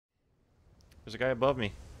There's a guy above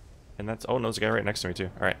me. And that's... Oh, no, there's a guy right next to me, too.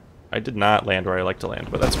 Alright. I did not land where I like to land,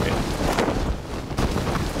 but that's great.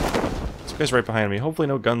 This guy's right behind me. Hopefully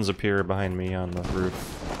no guns appear behind me on the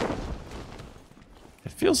roof.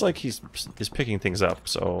 It feels like he's picking things up,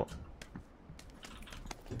 so...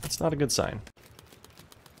 That's not a good sign.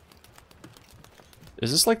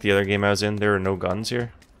 Is this like the other game I was in? There are no guns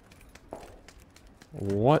here?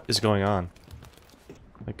 What is going on?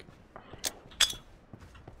 Like...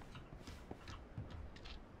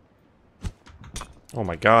 Oh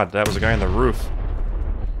my god, that was a guy on the roof.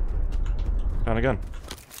 Found a gun.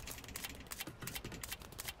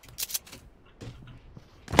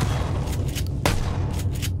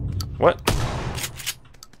 What?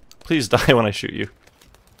 Please die when I shoot you.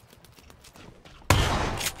 I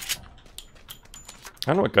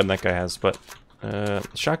don't know what gun that guy has, but the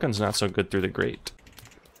shotgun's not so good through the grate.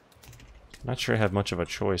 Not sure I have much of a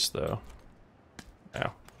choice, though.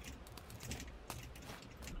 Ow.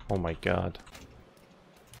 Oh my god.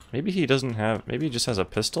 Maybe he doesn't have... Maybe he just has a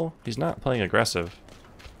pistol? He's not playing aggressive.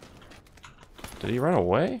 Did he run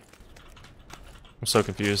away? I'm so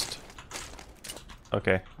confused.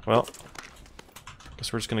 Okay, well...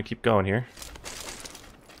 Guess we're just gonna keep going here.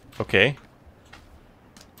 Okay.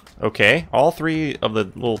 Okay, all three of the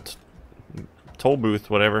little toll booth,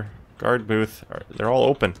 whatever, guard booth, they're all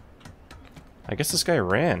open. I guess this guy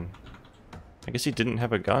ran. I guess he didn't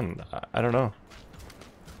have a gun. I don't know.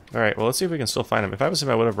 Alright, well, let's see if we can still find him. If I was him,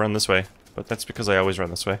 I would have run this way, but that's because I always run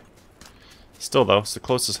this way. Still, though, it's the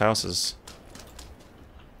closest houses.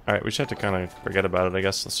 Alright, we just have to kind of forget about it, I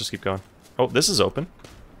guess. Let's just keep going. Oh, this is open.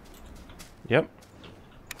 Yep.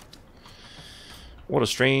 What a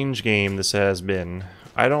strange game this has been.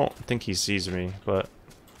 I don't think he sees me, but...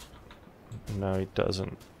 No, he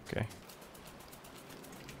doesn't. Okay.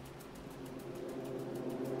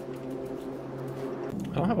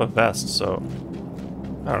 I don't have a vest, so...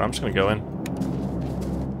 I don't know, I'm just gonna go in.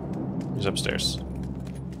 He's upstairs.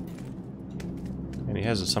 And he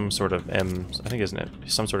has some sort of M... I think isn't it?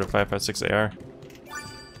 Some sort of 5.56 AR.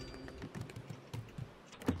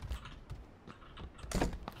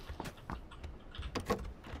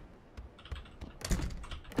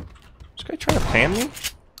 This guy trying to pan me?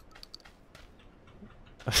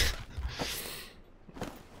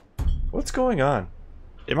 What's going on?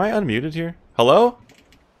 Am I unmuted here? Hello?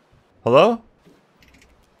 Hello?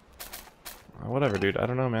 Whatever, dude. I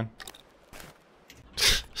don't know, man.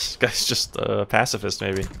 This guy's just a pacifist,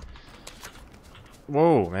 maybe.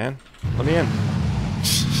 Whoa, man. Let me in.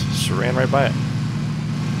 Just ran right by it.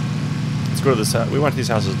 Let's go to this house. We went to these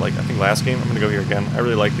houses, like, I think last game. I'm gonna go here again. I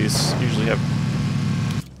really like these. Usually have...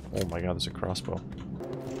 Oh my god, there's a crossbow.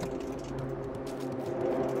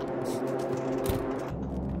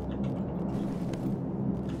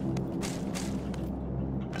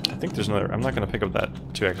 I think there's another... I'm not going to pick up that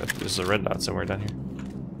 2x. There's a red dot somewhere down here.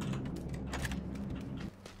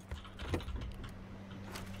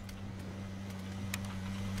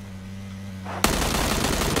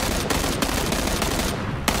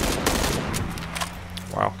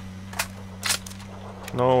 Wow.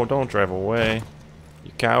 No, don't drive away.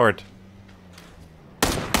 You coward.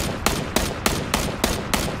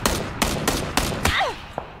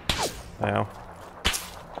 Ow.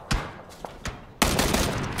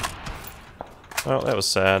 Well, that was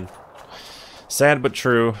sad. Sad but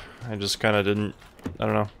true. I just kind of didn't... I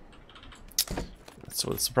don't know.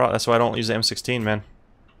 That's why I don't use the M16, man.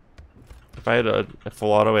 If I had a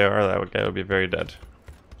full auto AR, that guy would be very dead.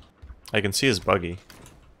 I can see his buggy.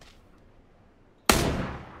 I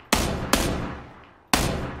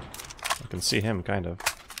can see him, kind of.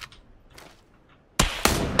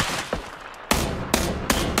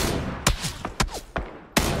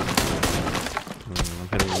 I'm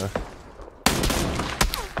hitting the...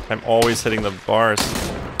 I'm always hitting the bars.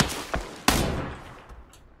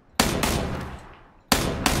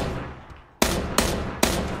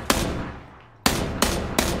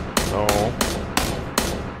 No.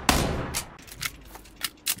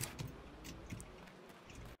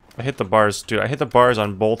 I hit the bars, dude. I hit the bars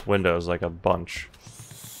on both windows like a bunch.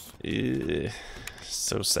 Ugh,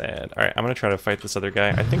 so sad. Alright, I'm gonna try to fight this other guy.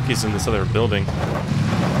 I think he's in this other building.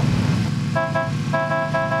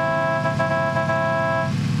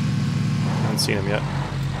 Seen him yet.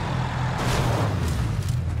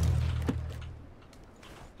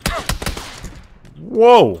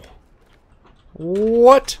 Whoa!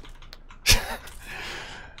 What?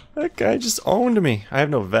 That guy just owned me. I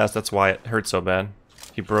have no vest, that's why it hurt so bad.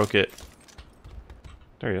 He broke it.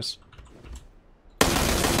 There he is.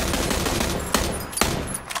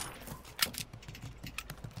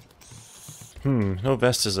 No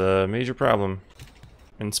vest is a major problem.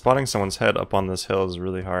 And spotting someone's head up on this hill is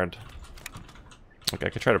really hard. Like, I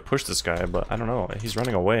could try to push this guy, but I don't know. He's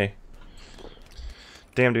running away.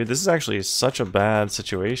 Damn, dude, this is actually such a bad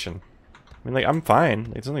situation. I mean, like, I'm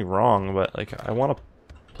fine. It's only wrong, but, like, I want to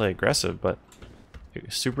play aggressive, but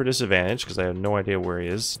super disadvantaged because I have no idea where he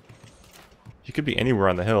is. He could be anywhere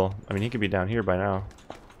on the hill. I mean, he could be down here by now.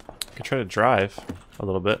 I could try to drive a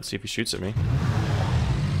little bit, see if he shoots at me.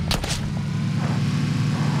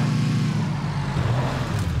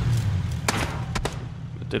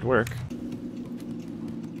 It did work.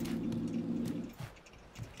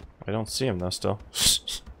 I don't see him though still.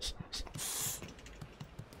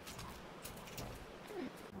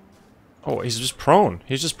 Oh, he's just prone.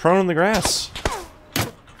 He's just prone in the grass.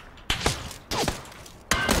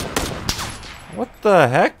 What the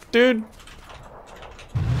heck, dude?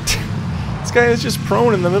 This guy is just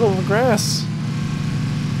prone in the middle of the grass.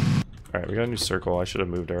 Alright, we got a new circle. I should have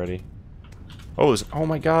moved already. Oh, oh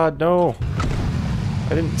my god, no!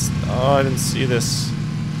 I didn't see this.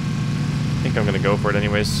 I think I'm gonna go for it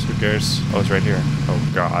anyways. Who cares? Oh, it's right here.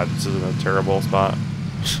 Oh god, this is in a terrible spot.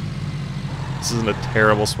 This is in a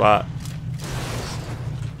terrible spot.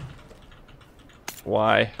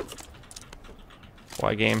 Why?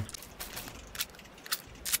 Why, game?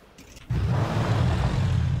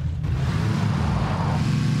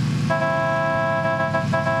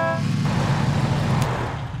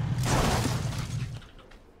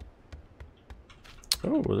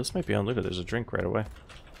 Oh, this might be unlooted. There's a drink right away.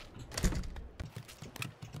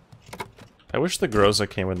 I wish the Groza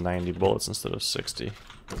came with 90 bullets instead of 60.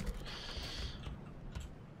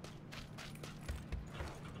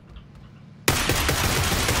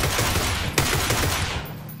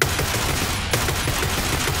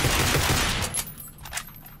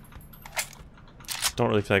 Don't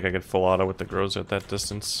really feel like I could full auto with the Groza at that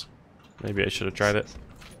distance. Maybe I should have tried it.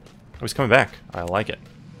 Oh, he's coming back. I like it.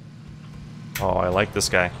 Oh, I like this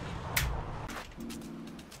guy.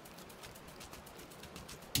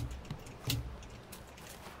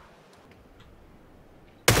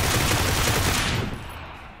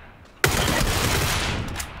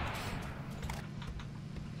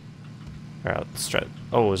 Alright, let's try it.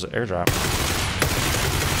 Oh, it was an airdrop.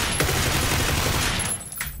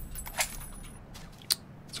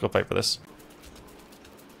 Let's go fight for this.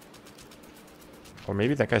 Or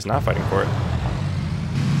maybe that guy's not fighting for it.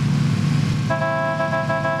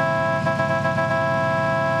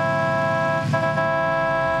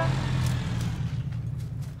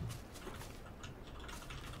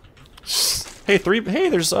 Hey, hey,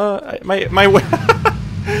 there's, my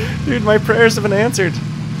dude, my prayers have been answered.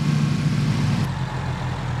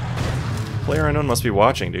 PlayerUnknown must be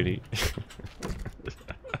watching, dude.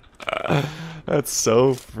 That's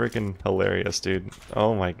so freaking hilarious, dude.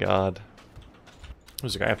 Oh my god.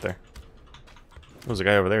 There's a guy up there. There's a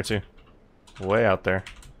guy over there, too. Way out there.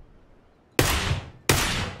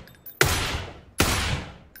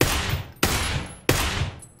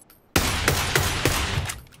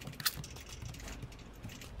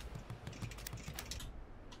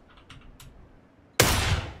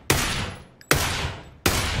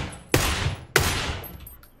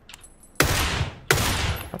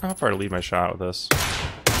 I don't know how far to lead my shot with this.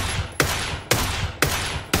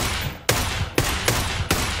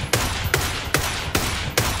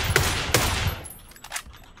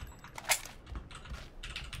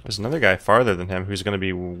 There's another guy farther than him who's going to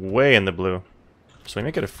be way in the blue. So we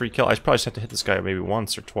might get a free kill. I probably just have to hit this guy maybe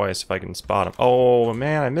once or twice if I can spot him. Oh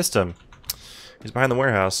man, I missed him. He's behind the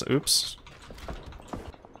warehouse. Oops.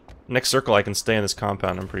 Next circle I can stay in this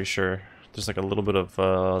compound, I'm pretty sure. There's like a little bit of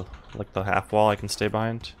like the half wall I can stay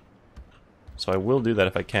behind. So I will do that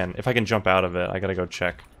if I can. If I can jump out of it, I gotta go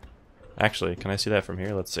check. Actually, can I see that from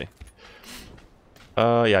here? Let's see.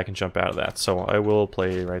 Yeah, I can jump out of that. So I will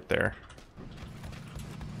play right there.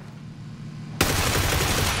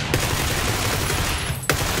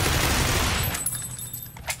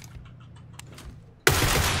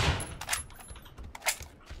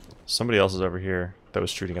 Somebody else is over here that was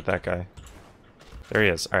shooting at that guy. There he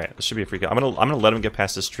is. All right, this should be a free kill. I'm gonna let him get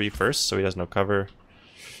past this tree first, so he has no cover.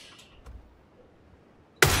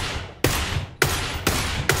 All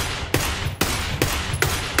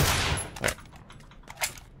right.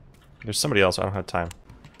 There's somebody else. I don't have time.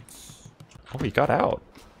 Oh, he got out.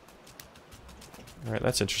 All right,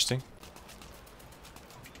 that's interesting.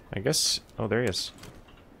 I guess. Oh, there he is.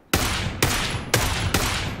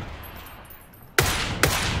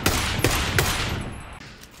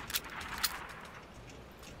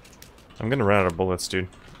 I'm gonna run out of bullets, dude.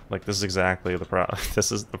 Like, this is exactly the problem.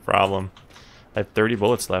 This is the problem. I have 30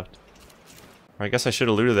 bullets left. I guess I should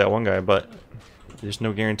have looted that one guy, but there's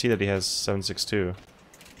no guarantee that he has 7.62.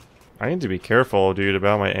 I need to be careful, dude,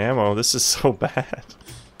 about my ammo. This is so bad.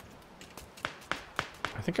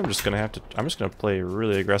 I think I'm just gonna have to... I'm just gonna play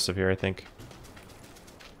really aggressive here, I think.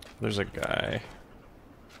 There's a guy.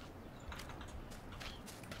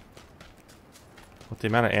 With the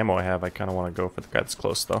amount of ammo I have, I kind of want to go for the guy that's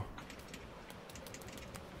close, though.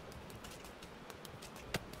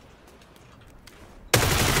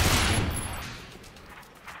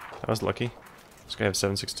 That was lucky. This guy have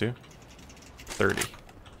 7.62. 30.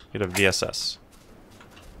 Get a VSS.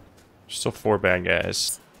 There's still 4 bad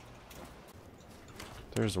guys.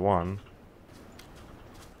 There's one.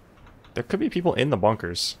 There could be people in the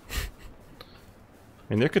bunkers. I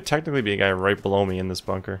mean, there could technically be a guy right below me in this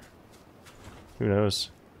bunker. Who knows?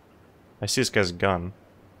 I see this guy's gun.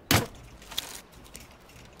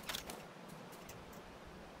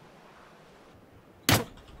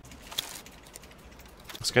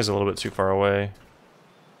 This guy's a little bit too far away.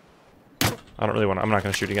 I don't really want to... I'm not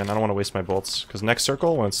going to shoot again. I don't want to waste my bolts. Because next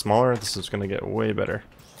circle, when it's smaller, this is going to get way better.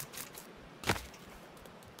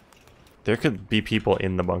 There could be people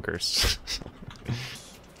in the bunkers.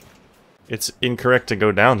 It's incorrect to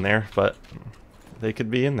go down there, but they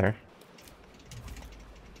could be in there.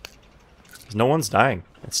 No one's dying.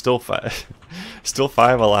 It's still 5. Still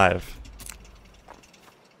 5 alive.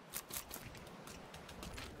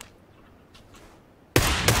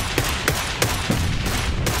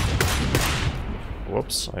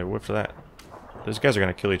 Whoops, I whiffed that. Those guys are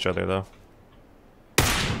gonna kill each other, though.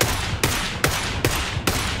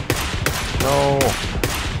 No!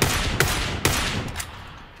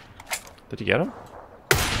 Did he get him?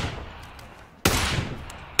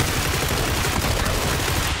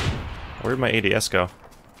 Where'd my ADS go?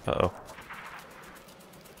 Uh-oh.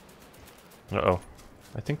 Uh-oh.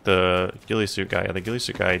 I think the ghillie suit guy, the ghillie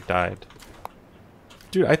suit guy died.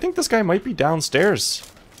 Dude, I think this guy might be downstairs.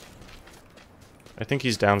 I think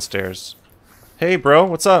he's downstairs. Hey, bro,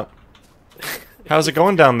 what's up? How's it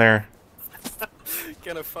going down there?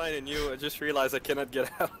 Gonna find a new. I just realized I cannot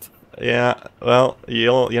get out. Yeah, well,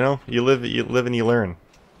 you live and you learn.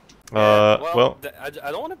 Well, I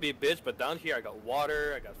don't want to be a bitch, but down here I got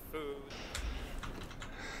water, I got food.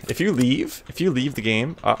 If you leave the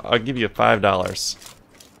game, I'll give you $5.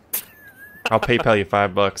 I'll PayPal you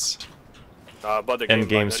 $5. But the game End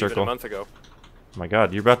game not circle. even a month ago. Oh my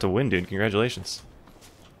god, you're about to win, dude. Congratulations.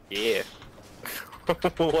 Yeah.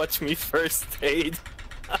 Watch me first aid.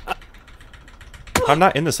 I'm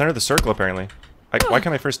not in the center of the circle, apparently. Why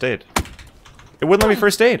can't I first aid? It wouldn't let me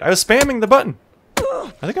first aid. I was spamming the button.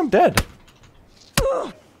 I think I'm dead.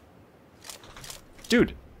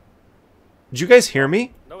 Dude. Did you guys hear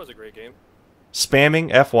me? That was a great game.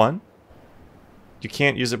 Spamming F1. You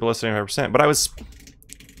can't use it below 75%, but I was...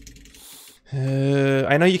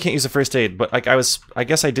 I know you can't use the first aid, but like I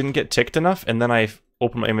guess I didn't get ticked enough, and then I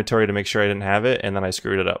opened my inventory to make sure I didn't have it, and then I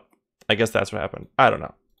screwed it up. I guess that's what happened. I don't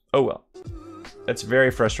know. Oh well. It's very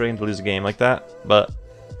frustrating to lose a game like that, but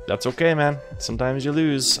that's okay, man. Sometimes you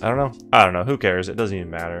lose. I don't know. Who cares? It doesn't even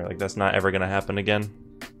matter. Like, that's not ever gonna happen again.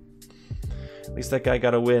 At least that guy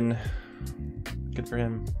got a win. Good for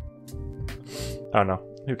him. I don't know.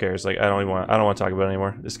 Who cares? Like, I don't want to talk about it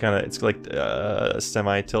anymore. It's like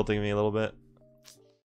semi tilting me a little bit.